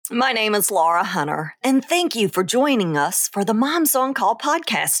My name is Laura Hunter, and thank you for joining us for the Moms on Call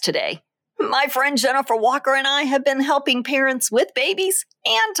podcast today. My friend Jennifer Walker and I have been helping parents with babies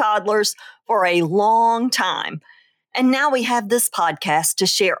and toddlers for a long time. And now we have this podcast to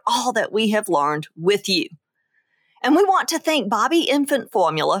share all that we have learned with you. And we want to thank Bobby Infant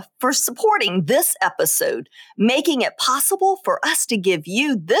Formula for supporting this episode, making it possible for us to give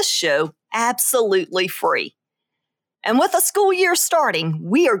you this show absolutely free. And with a school year starting,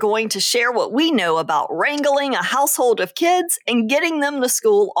 we are going to share what we know about wrangling a household of kids and getting them to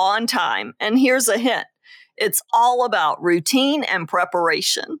school on time. And here's a hint. It's all about routine and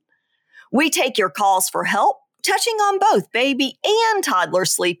preparation. We take your calls for help, touching on both baby and toddler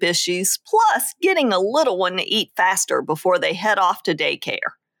sleep issues, plus getting a little one to eat faster before they head off to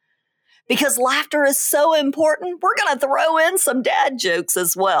daycare. Because laughter is so important, we're going to throw in some dad jokes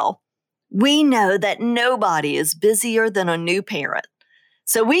as well. We know that nobody is busier than a new parent.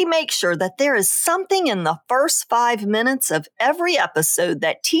 So we make sure that there is something in the first 5 minutes of every episode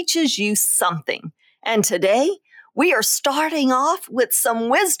that teaches you something. And today, we are starting off with some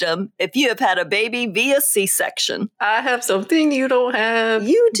wisdom if you have had a baby via C-section. I have something you don't have.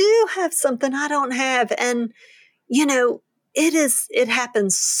 You do have something I don't have. And, you know, it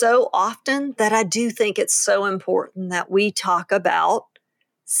happens so often that I do think it's so important that we talk about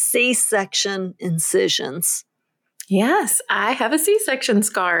C-section incisions. Yes, I have a C-section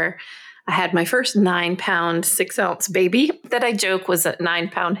scar. I had my first 9-pound, 6-ounce baby that I joke was a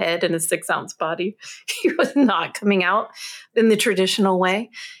 9-pound head and a 6-ounce body. He was not coming out in the traditional way.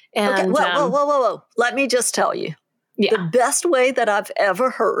 And, okay, whoa. Let me just tell you. Yeah. The best way that I've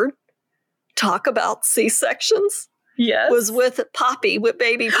ever heard talk about C-sections was with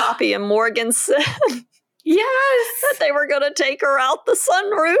baby Poppy, and Morgan said... Yes. That they were going to take her out the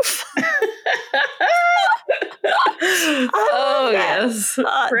sunroof. Yes.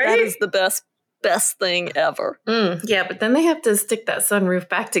 Right? That is the best thing ever. Yeah, but then they have to stick that sunroof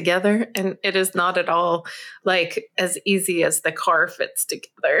back together, and it is not at all like as easy as the car fits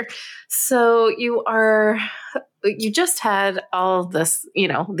together. So you just had all this,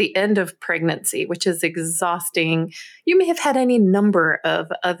 the end of pregnancy, which is exhausting. You may have had any number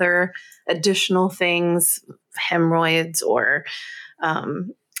of other additional things, hemorrhoids or,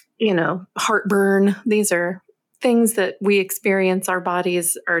 heartburn. These are things that we experience. Our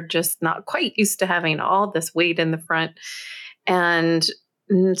bodies are just not quite used to having all this weight in the front. And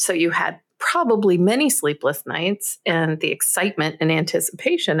so you had probably many sleepless nights and the excitement and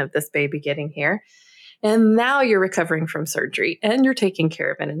anticipation of this baby getting here. And now you're recovering from surgery and you're taking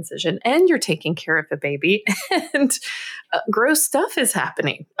care of an incision and you're taking care of a baby and gross stuff is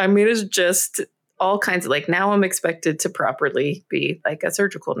happening. I mean, it's just all kinds of now I'm expected to properly be like a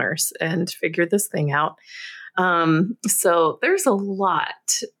surgical nurse and figure this thing out. So there's a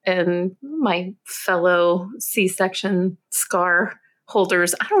lot, and my fellow C-section scar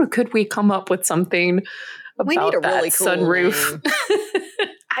holders, I don't know, could we come up with something about we need a that really cool sunroof?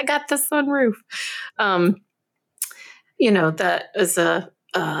 I got the sunroof. That is a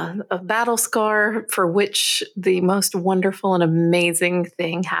battle scar for which the most wonderful and amazing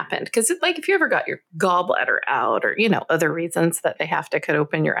thing happened. Because if you ever got your gallbladder out or, other reasons that they have to cut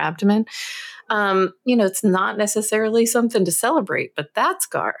open your abdomen, it's not necessarily something to celebrate, but that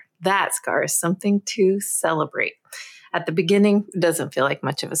scar is something to celebrate. At the beginning, it doesn't feel like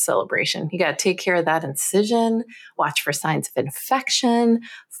much of a celebration. You got to take care of that incision, watch for signs of infection,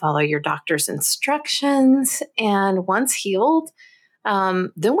 follow your doctor's instructions. And once healed,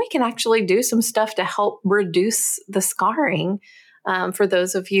 then we can actually do some stuff to help reduce the scarring for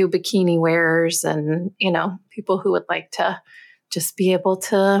those of you bikini wearers and, people who would like to just be able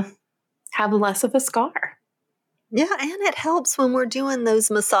to have less of a scar. Yeah, and it helps when we're doing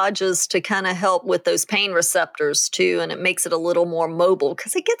those massages to kind of help with those pain receptors too, and it makes it a little more mobile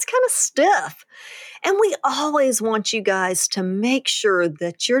because it gets kind of stiff. And we always want you guys to make sure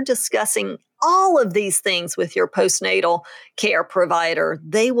that you're discussing all of these things with your postnatal care provider.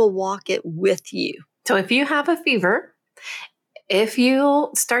 They will walk it with you. So if you have a fever, if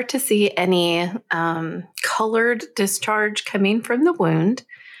you start to see any colored discharge coming from the wound,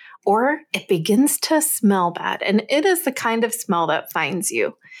 or it begins to smell bad, and it is the kind of smell that finds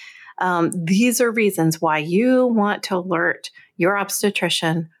you. These are reasons why you want to alert your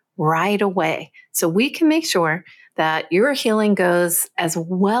obstetrician right away so we can make sure that your healing goes as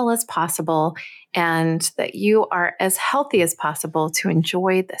well as possible and that you are as healthy as possible to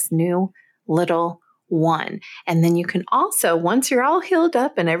enjoy this new little one. And then you can also, once you're all healed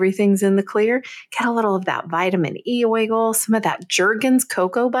up and everything's in the clear, get a little of that vitamin E oil, some of that Jergens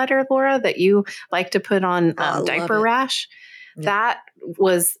cocoa butter, Laura, that you like to put on diaper rash. That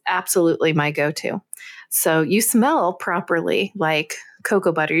was absolutely my go-to. So you smell properly like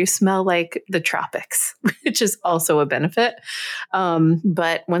cocoa butter. You smell like the tropics, which is also a benefit.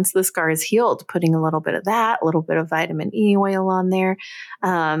 But once the scar is healed, putting a little bit of that, a little bit of vitamin E oil on there,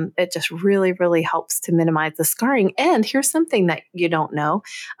 it just really, really helps to minimize the scarring. And here's something that you don't know.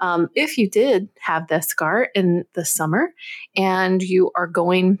 If you did have the scar in the summer and you are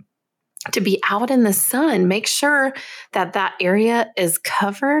going to be out in the sun, make sure that that area is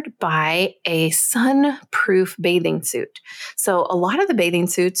covered by a sun-proof bathing suit. So a lot of the bathing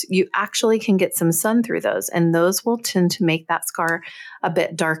suits, you actually can get some sun through those, and those will tend to make that scar a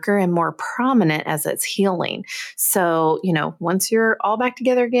bit darker and more prominent as it's healing. So, once you're all back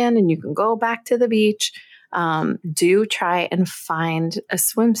together again and you can go back to the beach, do try and find a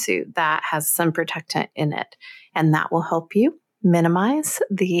swimsuit that has sun protectant in it, and that will help you minimize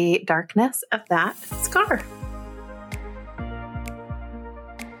the darkness of that scar.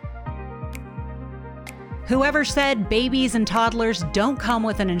 Whoever said babies and toddlers don't come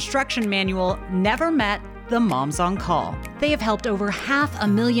with an instruction manual never met the Moms on Call. They have helped over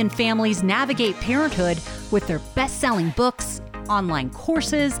 500,000 families navigate parenthood with their best-selling books, online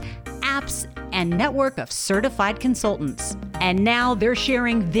courses, apps, and network of certified consultants. And now they're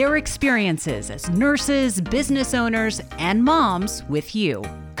sharing their experiences as nurses, business owners, and moms with you,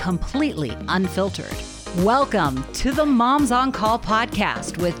 completely unfiltered. Welcome to the Moms on Call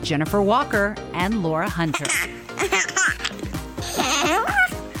podcast with Jennifer Walker and Laura Hunter.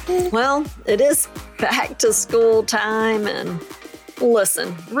 Well, it is back to school time, and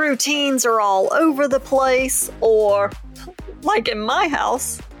listen, routines are all over the place, or like in my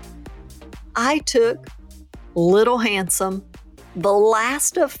house, I took Little Handsome, the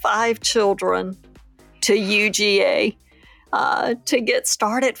last of 5 children, to UGA to get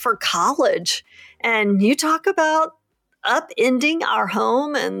started for college. And you talk about upending our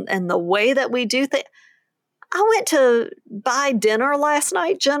home and the way that we do things. I went to buy dinner last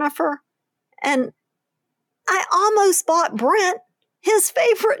night, Jennifer, and I almost bought Brent his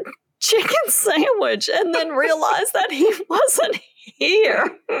favorite chicken sandwich and then realized that he wasn't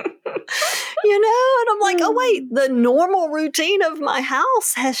here. And I'm like, oh, wait, the normal routine of my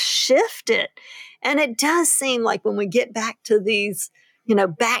house has shifted. And it does seem like when we get back to these,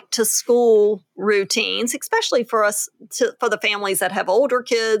 back to school routines, especially for us, for the families that have older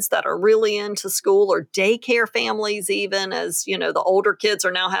kids that are really into school, or daycare families, even as, the older kids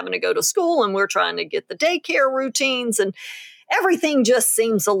are now having to go to school and we're trying to get the daycare routines, and everything just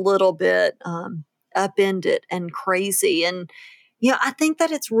seems a little bit upended and crazy. And, I think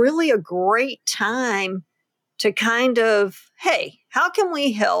that it's really a great time to kind of, hey, how can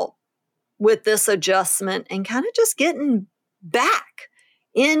we help with this adjustment and kind of just getting back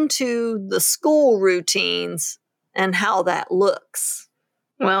into the school routines and how that looks.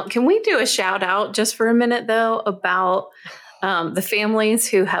 Well, can we do a shout out just for a minute, though, about the families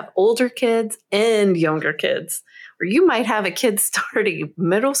who have older kids and younger kids, where you might have a kid starting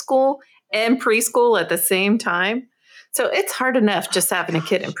middle school and preschool at the same time. So it's hard enough just having a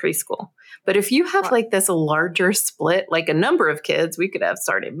kid in preschool. But if you have like this larger split, like a number of kids, we could have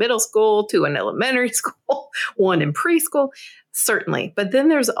started middle school, 2 in elementary school, 1 in preschool, certainly. But then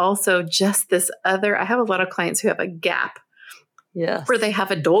there's also just this other, I have a lot of clients who have a gap where they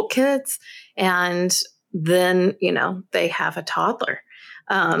have adult kids and then, they have a toddler.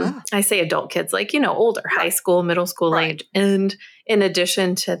 I say adult kids, like, older, high school, middle school age. And in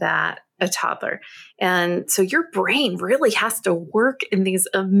addition to that, a toddler. And so your brain really has to work in these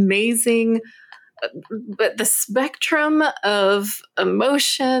amazing, but the spectrum of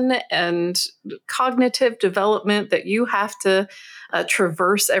emotion and cognitive development that you have to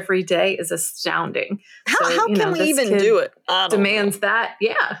traverse every day is astounding. How can we even do it? Demands that.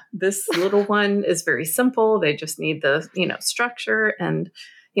 Yeah. This little one is very simple. They just need the, structure and,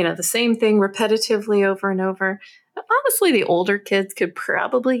 the same thing repetitively over and over. Honestly, the older kids could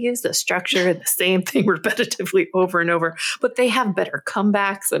probably use the structure and the same thing repetitively over and over, but they have better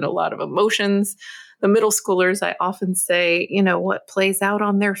comebacks and a lot of emotions. The middle schoolers, I often say, what plays out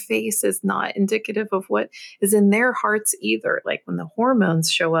on their face is not indicative of what is in their hearts either. Like when the hormones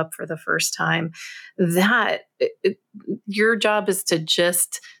show up for the first time, your job is to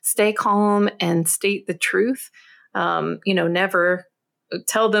just stay calm and state the truth. Never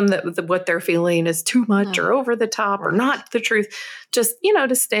tell them that what they're feeling is too much or over the top or not the truth. Just,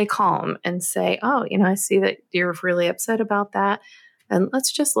 to stay calm and say, oh, I see that you're really upset about that. And let's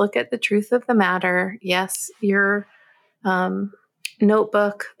just look at the truth of the matter. Yes, your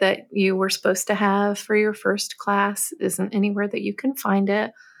notebook that you were supposed to have for your first class isn't anywhere that you can find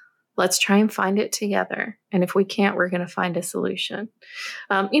it. Let's try and find it together. And if we can't, we're going to find a solution.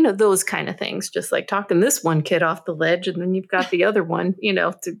 Those kind of things, just like talking this one kid off the ledge. And then you've got the other one,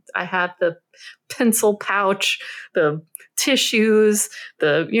 I have the pencil pouch, the tissues,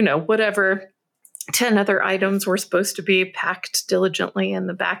 the, whatever 10 other items were supposed to be packed diligently in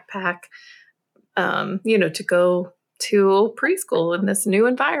the backpack, to go to preschool in this new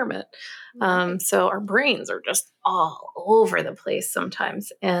environment. So our brains are just all over the place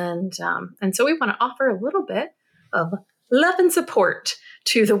sometimes. And so we want to offer a little bit of love and support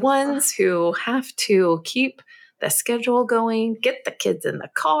to the ones who have to keep the schedule going, get the kids in the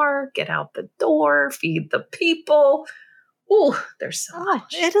car, get out the door, feed the people. Oh, there's so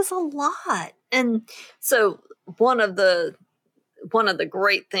much. It is a lot. And so one of the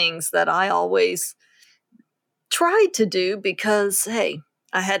great things that I always tried to do, because, hey,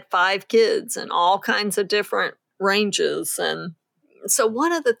 I had 5 kids in all kinds of different ranges. And so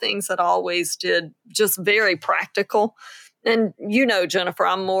one of the things that I always did, just very practical, and Jennifer,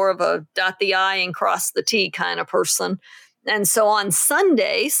 I'm more of a dot the I and cross the T kind of person. And so on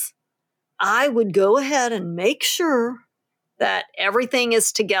Sundays, I would go ahead and make sure that everything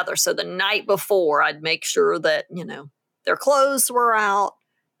is together. So the night before, I'd make sure that, their clothes were out,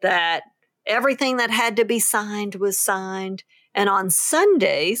 that everything that had to be signed was signed. And on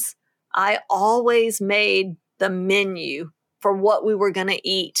Sundays, I always made the menu for what we were going to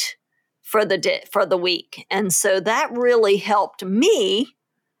eat for the week. And so that really helped me,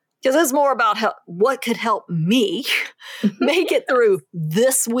 because it's more about what could help me make it through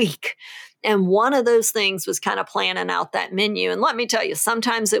this week. And one of those things was kind of planning out that menu. And let me tell you,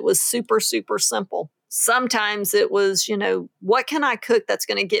 sometimes it was super, super simple. Sometimes it was, what can I cook that's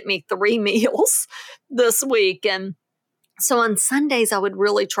going to get me 3 meals this week? And so on Sundays, I would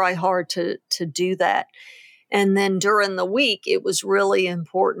really try hard to do that. And then during the week, it was really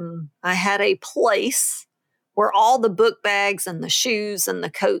important. I had a place where all the book bags and the shoes and the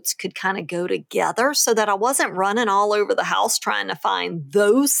coats could kind of go together so that I wasn't running all over the house trying to find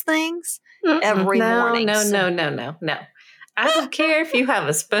those things every morning. No. I don't care if you have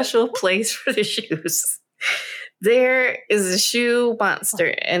a special place for the shoes. There is a shoe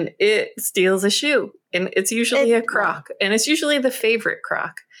monster and it steals a shoe. And it's usually a Croc. And it's usually the favorite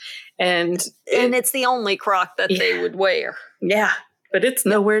Croc. And it's the only Croc that they would wear. Yeah. But it's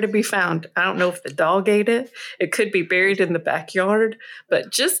nowhere to be found. I don't know if the dog ate it. It could be buried in the backyard.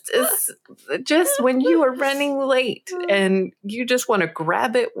 But just when you are running late and you just want to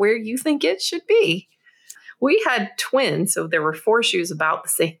grab it where you think it should be. We had twins, so there were 4 shoes about the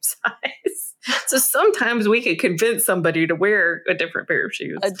same size. So sometimes we could convince somebody to wear a different pair of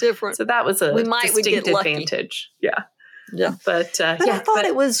shoes. So that was a distinct advantage. Yeah. But I thought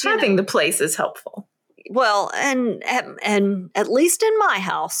it was having the place is helpful. Well, and at least in my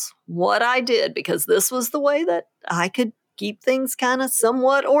house, what I did, because this was the way that I could keep things kind of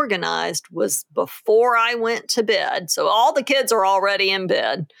somewhat organized, was before I went to bed. So all the kids are already in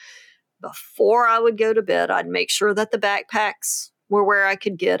bed. Before I would go to bed, I'd make sure that the backpacks were where I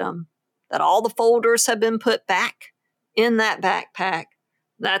could get them, that all the folders have been put back in that backpack,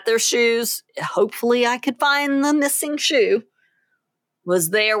 that their shoes, hopefully I could find the missing shoe, was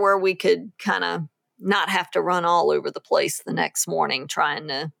there where we could kind of not have to run all over the place the next morning trying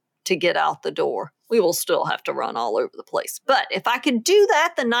to get out the door. We will still have to run all over the place. But if I could do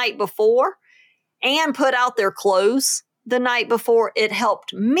that the night before and put out their clothes the night before, it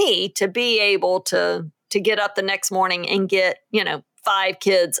helped me to be able to get up the next morning and get, 5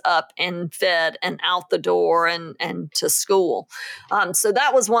 kids up and fed and out the door and to school. So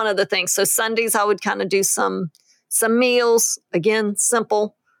that was one of the things. So Sundays I would kind of do some meals, again,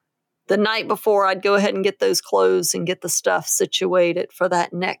 simple. The night before, I'd go ahead and get those clothes and get the stuff situated for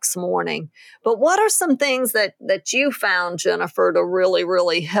that next morning. But what are some things that you found, Jennifer, to really,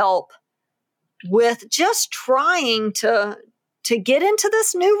 really help with just trying to get into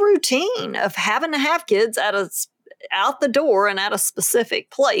this new routine of having to have kids out the door and at a specific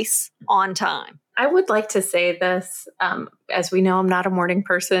place on time? I would like to say this, as we know, I'm not a morning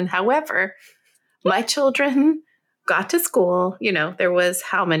person. However, my children got to school, there was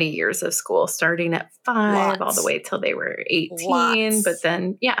how many years of school, starting at 5 all the way till they were 18. Lots. But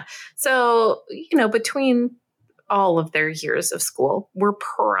then, so, between all of their years of school, we're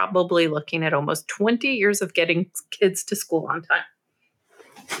probably looking at almost 20 years of getting kids to school on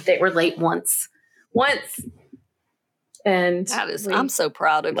time. They were late once. And I'm so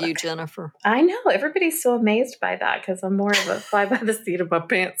proud of you, Jennifer. I know. Everybody's so amazed by that because I'm more of a fly by the seat of my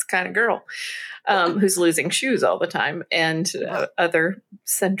pants kind of girl who's losing shoes all the time and other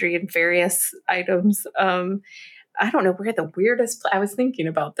sundry and various items. I don't know where the weirdest, I was thinking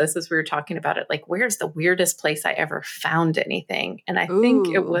about this as we were talking about it, like, where's the weirdest place I ever found anything? And I think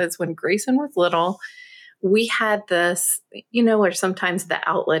it was when Grayson was little. We had this, where sometimes the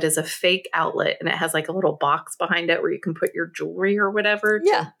outlet is a fake outlet and it has like a little box behind it where you can put your jewelry or whatever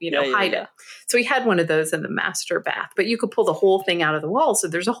to, hide it. So we had one of those in the master bath, but you could pull the whole thing out of the wall. So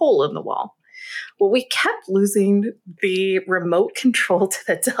there's a hole in the wall. Well, we kept losing the remote control to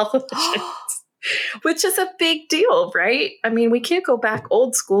the television, which is a big deal, right? I mean, we can't go back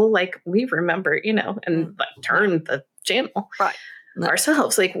old school like we remember, and like turn the channel. Right.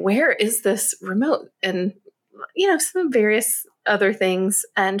 Ourselves, like, where is this remote? And some various other things.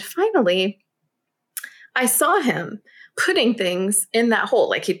 And finally I saw him putting things in that hole.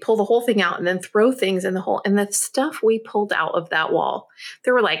 Like, he'd pull the whole thing out and then throw things in the hole. And the stuff we pulled out of that wall,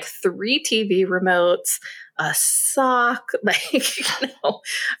 there were like 3 TV remotes, a sock,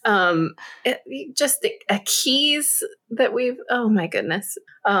 just a keys that oh my goodness.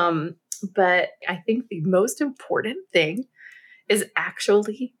 But I think the most important thing is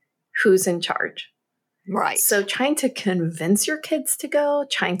actually who's in charge. Right. So trying to convince your kids to go,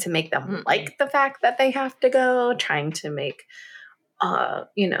 trying to make them like the fact that they have to go, trying to make,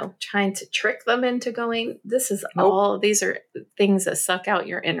 trying to trick them into going. These are things that suck out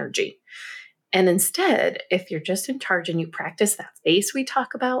your energy. And instead, if you're just in charge and you practice that face we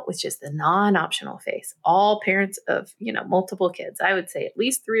talk about, which is the non-optional face, all parents of, multiple kids, I would say at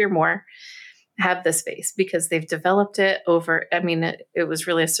least 3 or more, have this face because they've developed it over. I mean, it was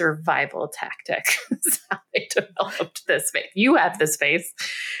really a survival tactic. That's how they developed this face. You have this face.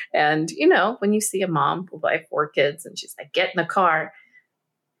 And, when you see a mom with like 4 kids and she's like, get in the car.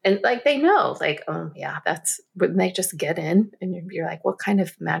 And like, they know, like, oh yeah, that's when they just get in and you're like, what kind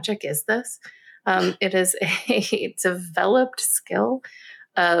of magic is this? It is a developed skill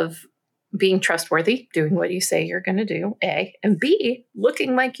of being trustworthy, doing what you say you're going to do, A, and B,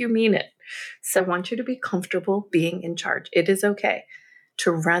 looking like you mean it. So I want you to be comfortable being in charge. It is okay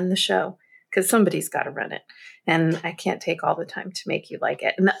to run the show because somebody's got to run it. And I can't take all the time to make you like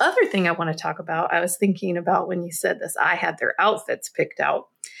it. And the other thing I want to talk about, I was thinking about when you said this, I had their outfits picked out.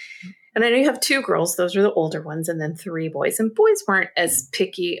 And I know you have 2 girls. Those are the older ones. And then 3 boys. And boys weren't as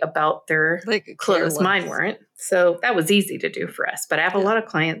picky about their clothes. Mine weren't. So that was easy to do for us. But I have a lot of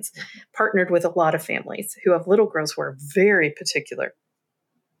clients partnered with a lot of families who have little girls who are very particular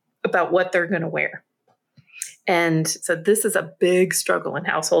about what they're going to wear. And so this is a big struggle in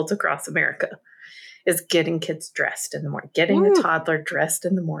households across America, is getting kids dressed in the morning, getting a toddler dressed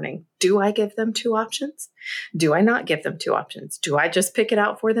in the morning. Do I give them 2 options? Do I not give them 2 options? Do I just pick it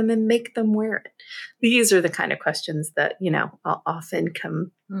out for them and make them wear it? These are the kind of questions that, I'll often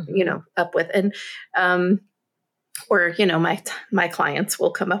come, up with. And, or, my clients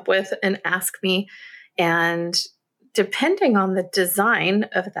will come up with and ask me, and depending on the design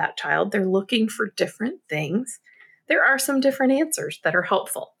of that child, they're looking for different things. There are some different answers that are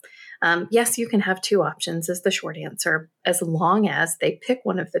helpful. Yes, you can have 2 options is the short answer, as long as they pick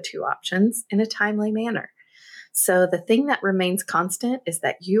one of the 2 options in a timely manner. So the thing that remains constant is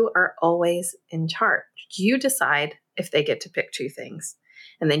that you are always in charge. You decide if they get to pick 2 things,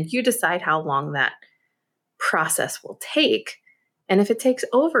 and then you decide how long that process will take. And if it takes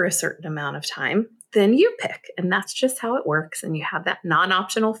over a certain amount of time, then you pick. And that's just how it works. And you have that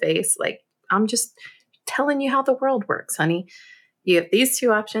non-optional face. Like, I'm just telling you how the world works, honey. You have these 2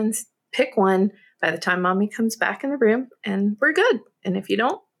 options. Pick one by the time mommy comes back in the room, and we're good. And if you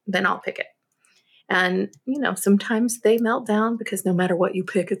don't, then I'll pick it. And, sometimes they melt down because no matter what you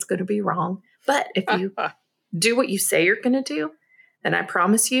pick, it's going to be wrong. But if you do what you say you're going to do, then I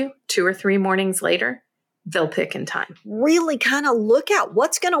promise you 2 or 3 mornings later, they'll pick in time. Really kind of look at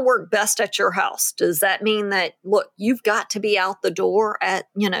what's going to work best at your house. Does that mean that, look, you've got to be out the door at,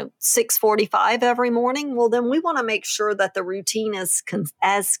 6:45 every morning? Well, then we want to make sure that the routine is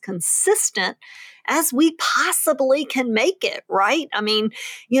as consistent as we possibly can make it, right? I mean,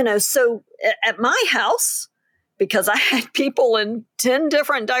 so at my house, because I had people in 10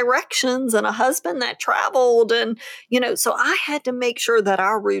 different directions and a husband that traveled. And, so I had to make sure that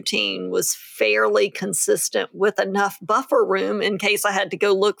our routine was fairly consistent with enough buffer room in case I had to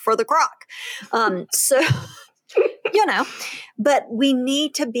go look for the crock. But we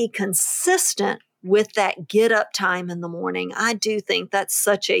need to be consistent with that get up time in the morning. I do think that's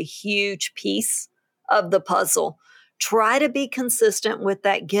such a huge piece of the puzzle. Try to be consistent with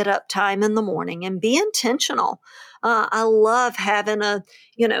that get up time in the morning and be intentional I love having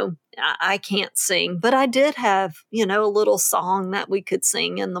I can't sing, but I did have, a little song that we could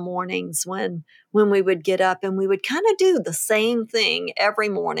sing in the mornings when we would get up, and we would kind of do the same thing every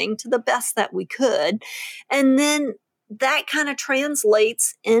morning to the best that we could. And then that kind of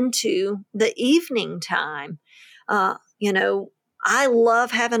translates into the evening time. I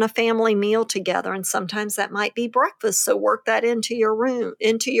love having a family meal together, and sometimes that might be breakfast. So work that into your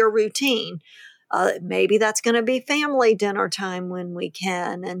routine. Maybe that's going to be family dinner time when we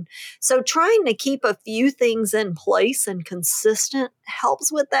can. And so trying to keep a few things in place and consistent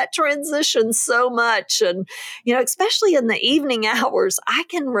helps with that transition so much. And, especially in the evening hours, I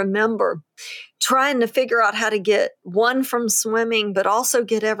can remember trying to figure out how to get one from swimming, but also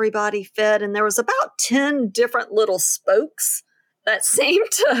get everybody fed. And there was about 10 different little spokes that seemed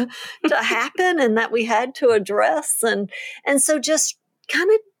to happen and that we had to address. And so just kind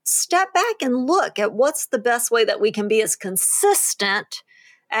of step back and look at what's the best way that we can be as consistent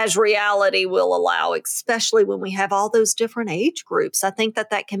as reality will allow, especially when we have all those different age groups. I think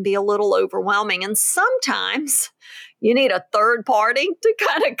that can be a little overwhelming. And sometimes you need a third party to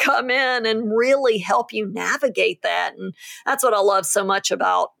kind of come in and really help you navigate that. And that's what I love so much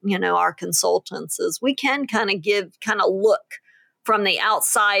about, our consultants is we can kind of look from the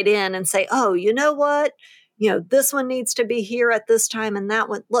outside in and say, oh, you know what? This one needs to be here at this time, and that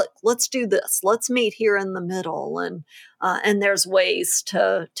one, look, let's do this. Let's meet here in the middle. And there's ways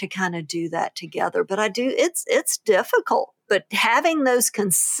to kind of do that together. But it's difficult, but having those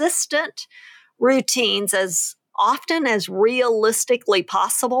consistent routines as often as realistically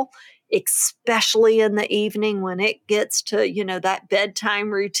possible, especially in the evening when it gets to, that bedtime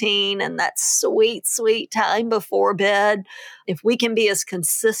routine and that sweet, sweet time before bed. If we can be as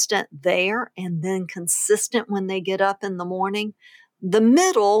consistent there and then consistent when they get up in the morning, the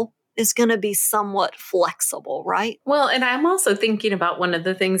middle is going to be somewhat flexible, right? Well, and I'm also thinking about one of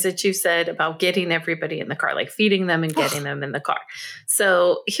the things that you said about getting everybody in the car, like feeding them and getting them in the car.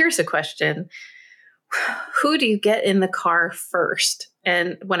 So here's a question. Who do you get in the car first?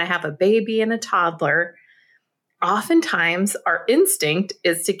 And when I have a baby and a toddler, oftentimes our instinct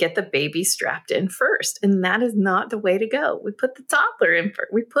is to get the baby strapped in first. And that is not the way to go. We put the toddler in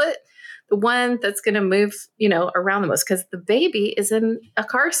first. We put the one that's going to move, around the most, because the baby is in a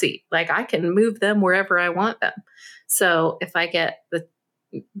car seat. Like I can move them wherever I want them. So if I get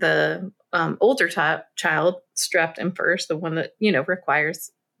the older child strapped in first, the one that,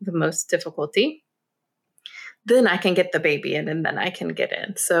 requires the most difficulty, then I can get the baby in and then I can get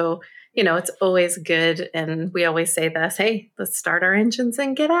in. So, it's always good. And we always say this, hey, let's start our engines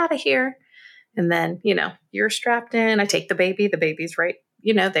and get out of here. And then, you're strapped in. I take the baby's right,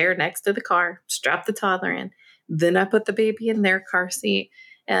 there next to the car, strap the toddler in. Then I put the baby in their car seat.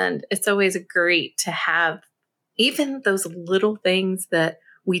 And it's always great to have even those little things that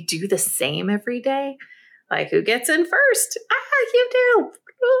we do the same every day. Like who gets in first? You do.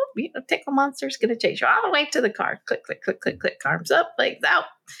 Tickle Monster's going to chase you all the way to the car. Click, click, click, click, click. Arms up, legs out.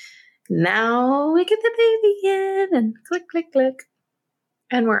 Now we get the baby in and click, click, click.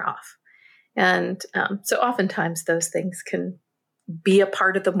 And we're off. And so oftentimes those things can be a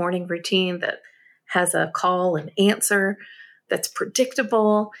part of the morning routine that has a call and answer that's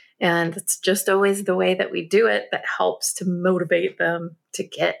predictable. And it's just always the way that we do it that helps to motivate them to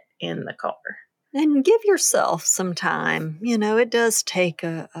get in the car. And give yourself some time. It does take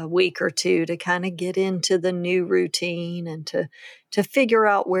a week or two to kind of get into the new routine and to figure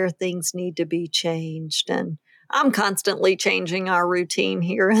out where things need to be changed. And I'm constantly changing our routine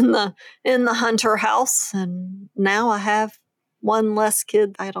here in the Hunter house. And now I have one less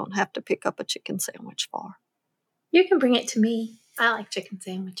kid I don't have to pick up a chicken sandwich for. You can bring it to me. I like chicken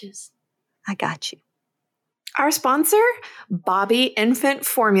sandwiches. I got you. Our sponsor, Bobbie Infant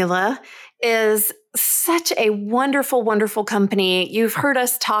Formula, is such a wonderful, wonderful company. You've heard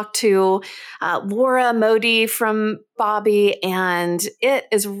us talk to Laura Modi from Bobbie, and it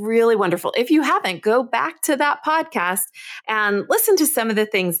is really wonderful. If you haven't, go back to that podcast and listen to some of the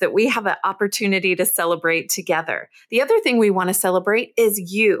things that we have an opportunity to celebrate together. The other thing we want to celebrate is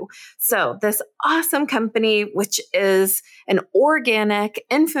you. So this awesome company, which is an organic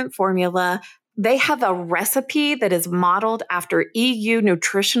infant formula, they have a recipe that is modeled after EU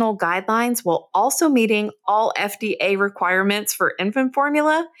nutritional guidelines while also meeting all FDA requirements for infant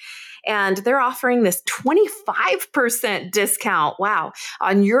formula. And they're offering this 25% discount, wow,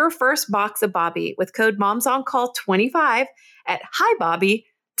 on your first box of Bobbie with code MomsOnCall25 at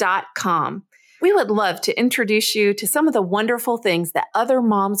hibobbie.com. We would love to introduce you to some of the wonderful things that other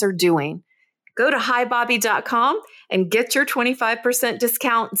moms are doing. Go to hibobbie.com and get your 25%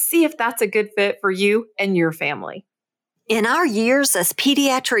 discount and see if that's a good fit for you and your family. In our years as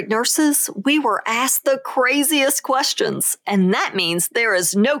pediatric nurses, we were asked the craziest questions, and that means there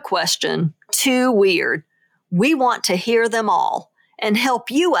is no question too weird. We want to hear them all and help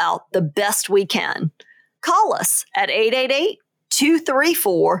you out the best we can. Call us at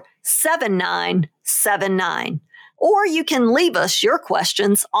 888-234-7979, or you can leave us your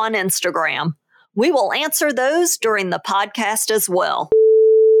questions on Instagram. We will answer those during the podcast as well.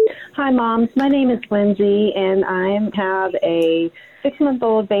 Hi, Moms. My name is Lindsay, and I have a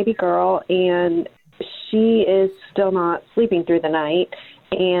 6-month-old baby girl, and she is still not sleeping through the night.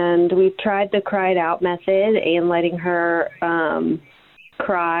 And we've tried the cried out method and letting her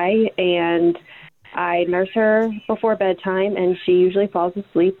cry, and I nurse her before bedtime, and she usually falls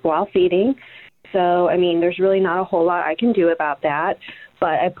asleep while feeding. So, I mean, there's really not a whole lot I can do about that.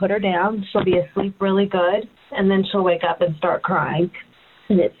 But I put her down. She'll be asleep really good, and then she'll wake up and start crying.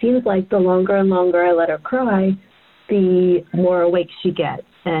 And it seems like the longer and longer I let her cry, the more awake she gets.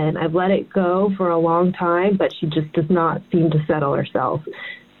 And I've let it go for a long time, but she just does not seem to settle herself.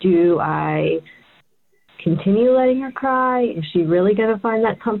 Do I continue letting her cry? Is she really going to find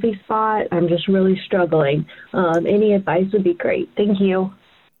that comfy spot? I'm just really struggling. Any advice would be great. Thank you.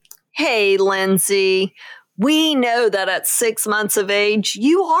 Hey, Lindsay. We know that at 6 months of age,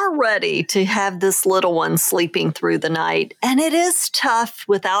 you are ready to have this little one sleeping through the night. And it is tough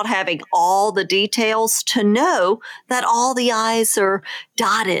without having all the details to know that all the I's are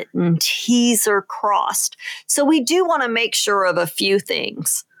dotted and T's are crossed. So we do want to make sure of a few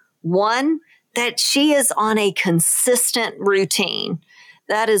things. One, that she is on a consistent routine.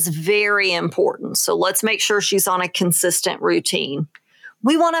 That is very important. So let's make sure she's on a consistent routine.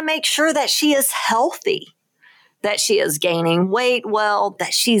 We want to make sure that she is healthy, that she is gaining weight well,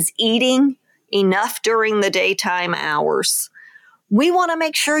 that she's eating enough during the daytime hours. We want to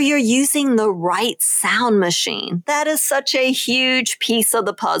make sure you're using the right sound machine. That is such a huge piece of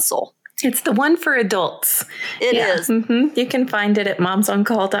the puzzle. It's the one for adults. It is. Mm-hmm. You can find it at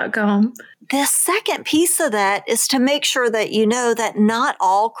momsoncall.com. The second piece of that is to make sure that you know that not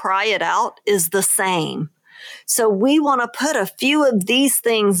all cry it out is the same. So we want to put a few of these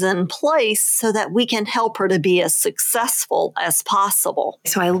things in place so that we can help her to be as successful as possible.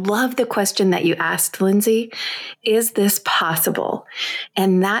 So I love the question that you asked, Lindsay. Is this possible?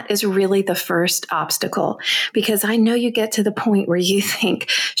 And that is really the first obstacle, because I know you get to the point where you think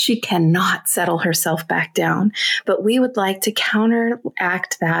she cannot settle herself back down, but we would like to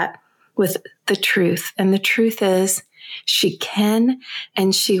counteract that with the truth. And the truth is, she can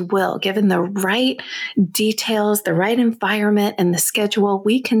and she will. Given the right details, the right environment, and the schedule,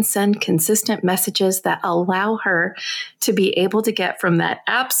 we can send consistent messages that allow her to be able to get from that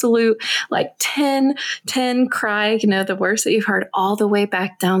absolute 10 cry, the worst that you've heard, all the way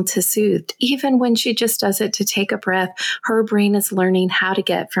back down to soothed. Even when she just does it to take a breath, her brain is learning how to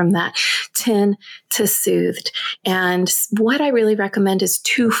get from that 10 to soothed. And what I really recommend is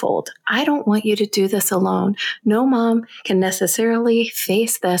twofold. I don't want you to do this alone. No mom can necessarily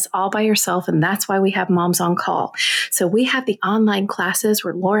face this all by yourself, and that's why we have Moms on Call. So we have the online classes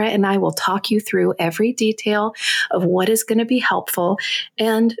where Laura and I will talk you through every detail of what is going to be helpful,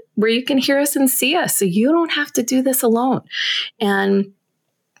 and where you can hear us and see us, so you don't have to do this alone. And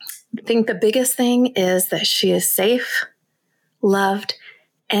I think the biggest thing is that she is safe, loved,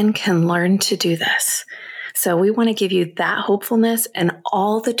 and can learn to do this. So we want to give you that hopefulness and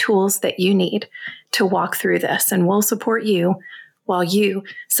all the tools that you need to walk through this. And we'll support you while you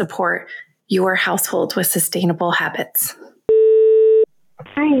support your household with sustainable habits.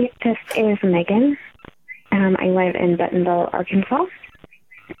 Hi, this is Megan. I live in Bentonville, Arkansas.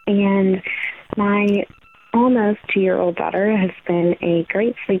 And my almost 2-year-old daughter has been a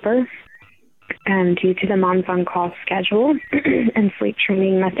great sleeper due to the Moms on Call schedule and sleep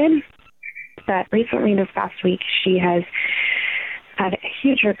training method. But recently, this past week, she has had a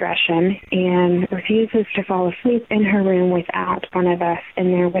huge regression and refuses to fall asleep in her room without one of us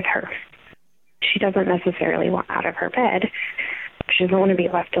in there with her. She doesn't necessarily want out of her bed. She doesn't want to be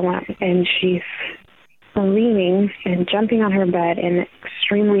left alone. And she's screaming and jumping on her bed and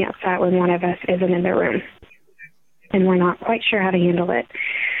extremely upset when one of us isn't in the room. And we're not quite sure how to handle it.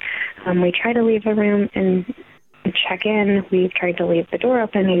 We try to leave the room and check in. We've tried to leave the door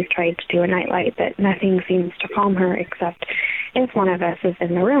open. We've tried to do a nightlight, but nothing seems to calm her except if one of us is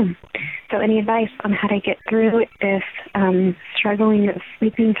in the room. So any advice on how to get through this struggling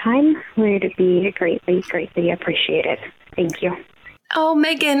sleeping time would be greatly, greatly appreciated. Thank you. Oh,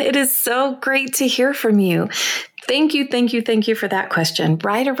 Megan, it is so great to hear from you. Thank you for that question.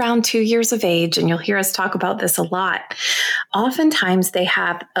 Right around 2 years of age, and you'll hear us talk about this a lot, oftentimes they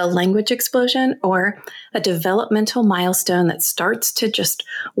have a language explosion or a developmental milestone that starts to just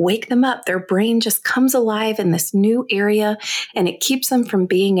wake them up. Their brain just comes alive in this new area, and it keeps them from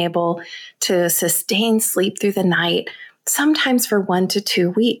being able to sustain sleep through the night, sometimes for 1 to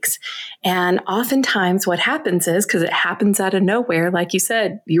 2 weeks. And oftentimes what happens is, because it happens out of nowhere, like you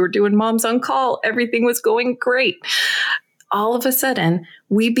said, you were doing Moms on Call, everything was going great. All of a sudden,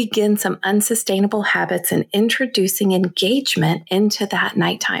 we begin some unsustainable habits and introducing engagement into that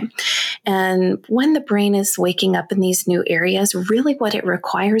nighttime. And when the brain is waking up in these new areas, really what it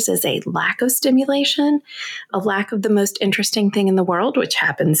requires is a lack of stimulation, a lack of the most interesting thing in the world, which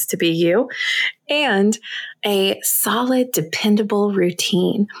happens to be you, and a solid, dependable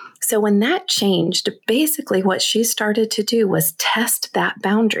routine. So when that changed, basically what she started to do was test that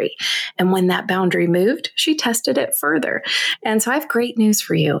boundary. And when that boundary moved, she tested it further. And so I have great news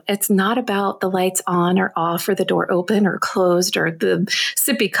for you. It's not about the lights on or off or the door open or closed or the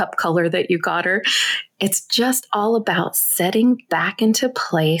sippy cup color that you got her. It's just all about setting back into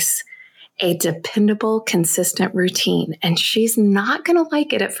place a dependable, consistent routine. And she's not going to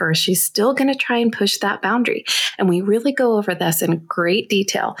like it at first. She's still going to try and push that boundary. And we really go over this in great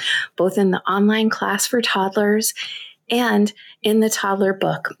detail, both in the online class for toddlers and in the toddler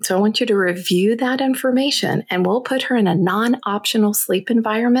book. So I want you to review that information, and we'll put her in a non-optional sleep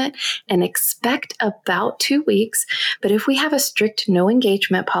environment and expect about 2 weeks. But if we have a strict no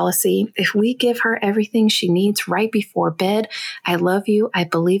engagement policy, if we give her everything she needs right before bed, I love you, I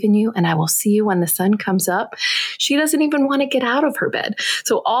believe in you, and I will see you when the sun comes up, she doesn't even want to get out of her bed.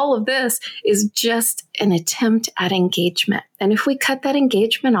 So all of this is just an attempt at engagement. And if we cut that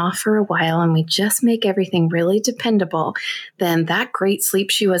engagement off for a while and we just make everything really dependable, then that great sleep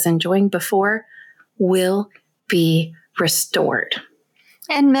she was enjoying before will be restored.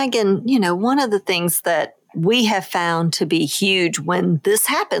 And Megan, one of the things that we have found to be huge when this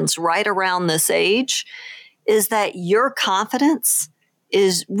happens right around this age is that your confidence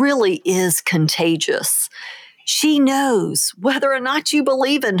is contagious. She knows whether or not you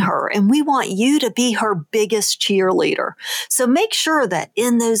believe in her, and we want you to be her biggest cheerleader. So make sure that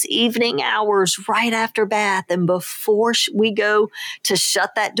in those evening hours right after bath and before we go to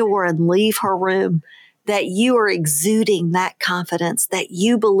shut that door and leave her room, that you are exuding that confidence, that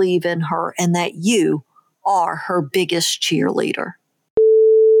you believe in her, and that you are her biggest cheerleader.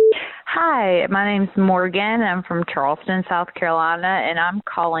 Hi, my name's Morgan. I'm from Charleston, South Carolina, and I'm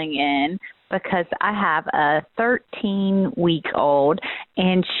calling in because I have a 13-week-old,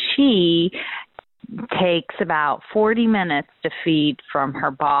 and she takes about 40 minutes to feed from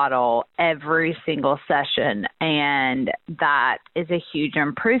her bottle every single session, and that is a huge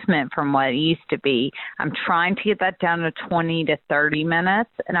improvement from what it used to be. I'm trying to get that down to 20 to 30 minutes,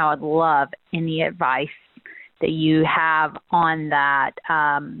 and I would love any advice that you have on that.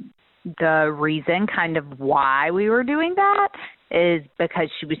 The reason kind of why we were doing that is because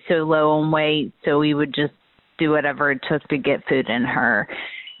she was so low on weight, so we would just do whatever it took to get food in her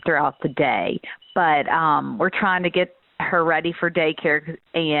throughout the day. But we're trying to get her ready for daycare,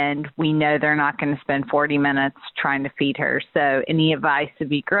 and we know they're not going to spend 40 minutes trying to feed her. So any advice would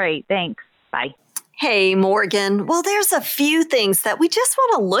be great. Thanks. Bye. Hey, Morgan. Well, there's a few things that we just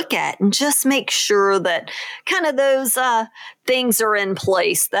want to look at and just make sure that kind of those things are in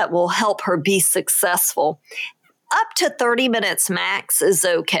place that will help her be successful. Up to 30 minutes max is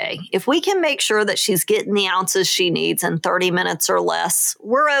okay. If we can make sure that she's getting the ounces she needs in 30 minutes or less,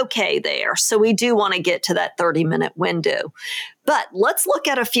 we're okay there. So we do want to get to that 30-minute window. But let's look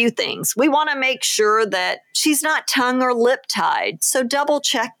at a few things. We want to make sure that she's not tongue or lip tied. So double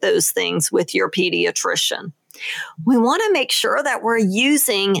check those things with your pediatrician. We want to make sure that we're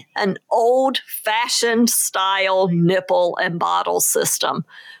using an old-fashioned style nipple and bottle system.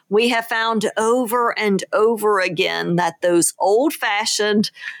 We have found over and over again that those old-fashioned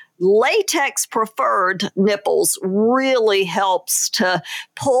latex preferred nipples really helps to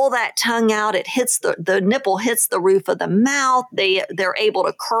pull that tongue out. It hits the nipple hits the roof of the mouth. They're able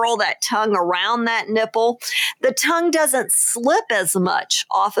to curl that tongue around that nipple. The tongue doesn't slip as much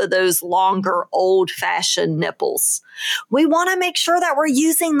off of those longer old-fashioned nipples. We want to make sure that we're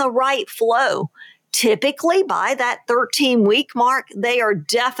using the right flow. Typically, by that 13-week mark, they are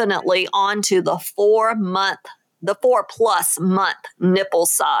definitely onto the 4+ month nipple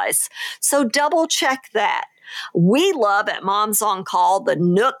size. So double check that. We love at Moms on Call the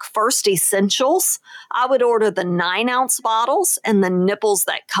Nook First Essentials. I would order the 9-ounce bottles and the nipples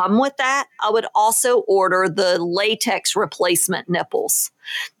that come with that. I would also order the latex replacement nipples.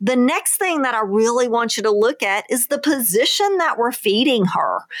 The next thing that I really want you to look at is the position that we're feeding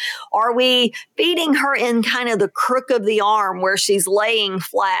her. Are we feeding her in kind of the crook of the arm where she's laying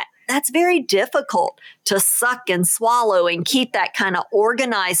flat? That's very difficult to suck and swallow and keep that kind of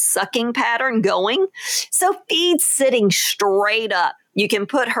organized sucking pattern going. So feed sitting straight up. You can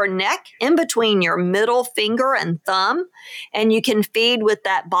put her neck in between your middle finger and thumb, and you can feed with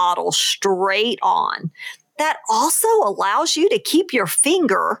that bottle straight on. That also allows you to keep your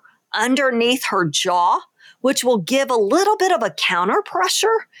finger underneath her jaw, which will give a little bit of a counter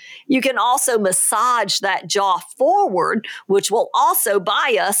pressure. You can also massage that jaw forward, which will also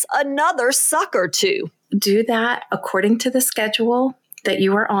buy us another suck or two. Do that according to the schedule that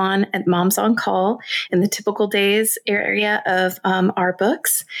you are on at Moms on Call in the typical days area of our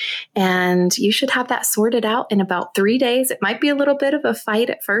books. And you should have that sorted out in about 3 days. It might be a little bit of a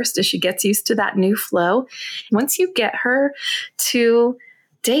fight at first as she gets used to that new flow. Once you get her to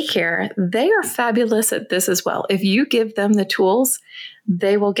daycare, they are fabulous at this as well. If you give them the tools,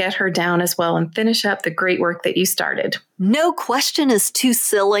 they will get her down as well and finish up the great work that you started. No question is too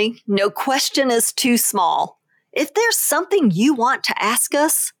silly. No question is too small. If there's something you want to ask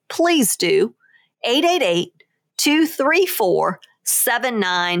us, please do.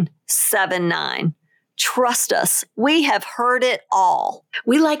 888-234-7979. Trust us, we have heard it all.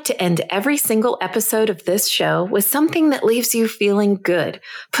 We like to end every single episode of this show with something that leaves you feeling good,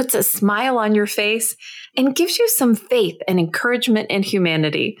 puts a smile on your face, and gives you some faith and encouragement in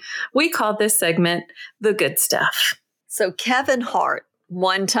humanity. We call this segment The Good Stuff. So Kevin Hart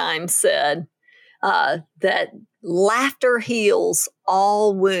one time said that laughter heals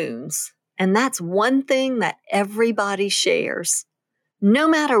all wounds. And that's one thing that everybody shares. No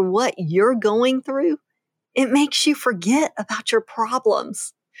matter what you're going through, it makes you forget about your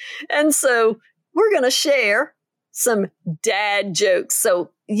problems. And so we're going to share some dad jokes.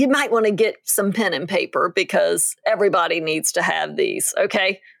 So you might want to get some pen and paper because everybody needs to have these.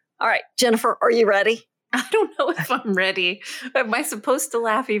 Okay. All right. Jennifer, are you ready? I don't know if I'm ready. Am I supposed to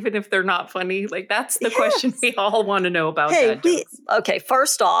laugh even if they're not funny? Like, that's the question we all want to know about dad jokes. Okay.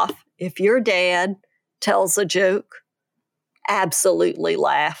 First off, if your dad tells a joke, absolutely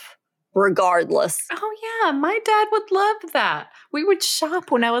laugh. Regardless. Oh, yeah. My dad would love that. We would shop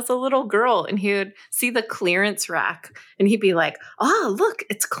when I was a little girl and he would see the clearance rack and he'd be like, oh, look,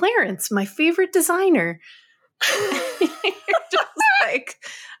 it's Clarence, my favorite designer. You're just like,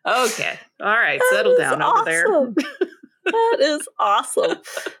 okay. All right. Settle down over there. That is awesome.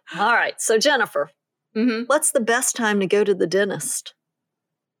 All right. So, Jennifer, what's the best time to go to the dentist?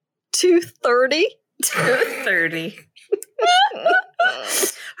 2:30? 2:30.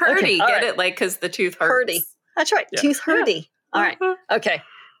 Hurdy, okay, get right. it? Like, because the tooth hurts. Hurdy. That's right. Yeah. Tooth hurdy. Yeah. All right. Okay.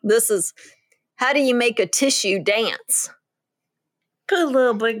 This is, how do you make a tissue dance? Put a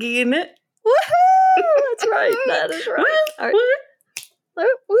little boogie in it. Woohoo! That's right. That is right. All right.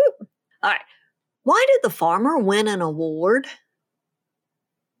 Whoop, whoop. All right. Why did the farmer win an award?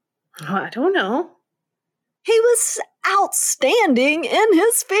 Oh, I don't know. He was outstanding in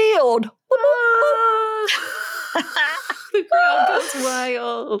his field. The crowd goes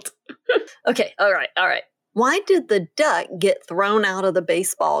wild. Okay, all right. Why did the duck get thrown out of the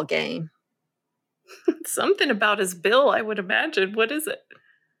baseball game? Something about his bill, I would imagine. What is it?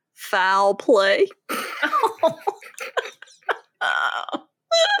 Foul play.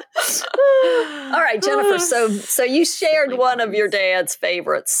 All right, Jennifer. So you shared one of your dad's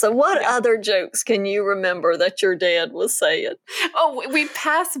favorites. So what other jokes can you remember that your dad was saying? Oh, we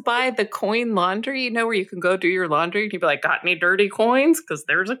passed by the coin laundry, where you can go do your laundry. And you'd be like, got any dirty coins? Because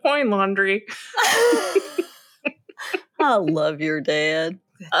there's a coin laundry. I love your dad.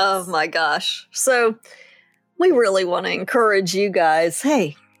 Oh, my gosh. So we really want to encourage you guys.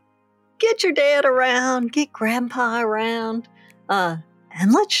 Hey, get your dad around. Get grandpa around.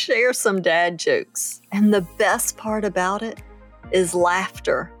 And let's share some dad jokes. And the best part about it is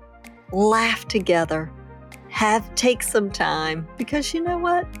laughter. Laugh together. Take some time because you know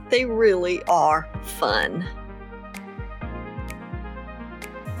what? They really are fun.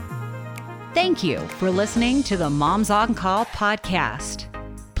 Thank you for listening to the Moms on Call podcast.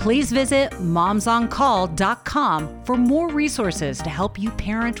 Please visit momsoncall.com for more resources to help you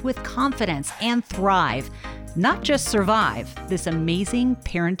parent with confidence and thrive, not just survive this amazing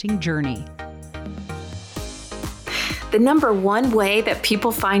parenting journey. The number one way that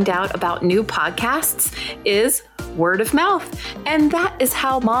people find out about new podcasts is word of mouth. And that is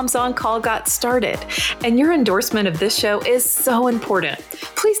how Moms on Call got started. And your endorsement of this show is so important.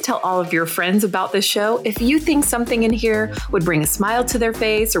 Please tell all of your friends about this show if you think something in here would bring a smile to their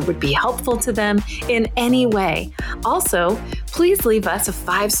face or would be helpful to them in any way. Also, please leave us a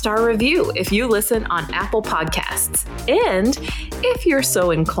 5-star review if you listen on Apple Podcasts. And if you're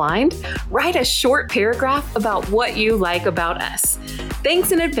so inclined, write a short paragraph about what you like about us.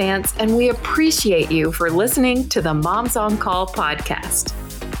 Thanks in advance, and we appreciate you for listening to the Moms on Call podcast.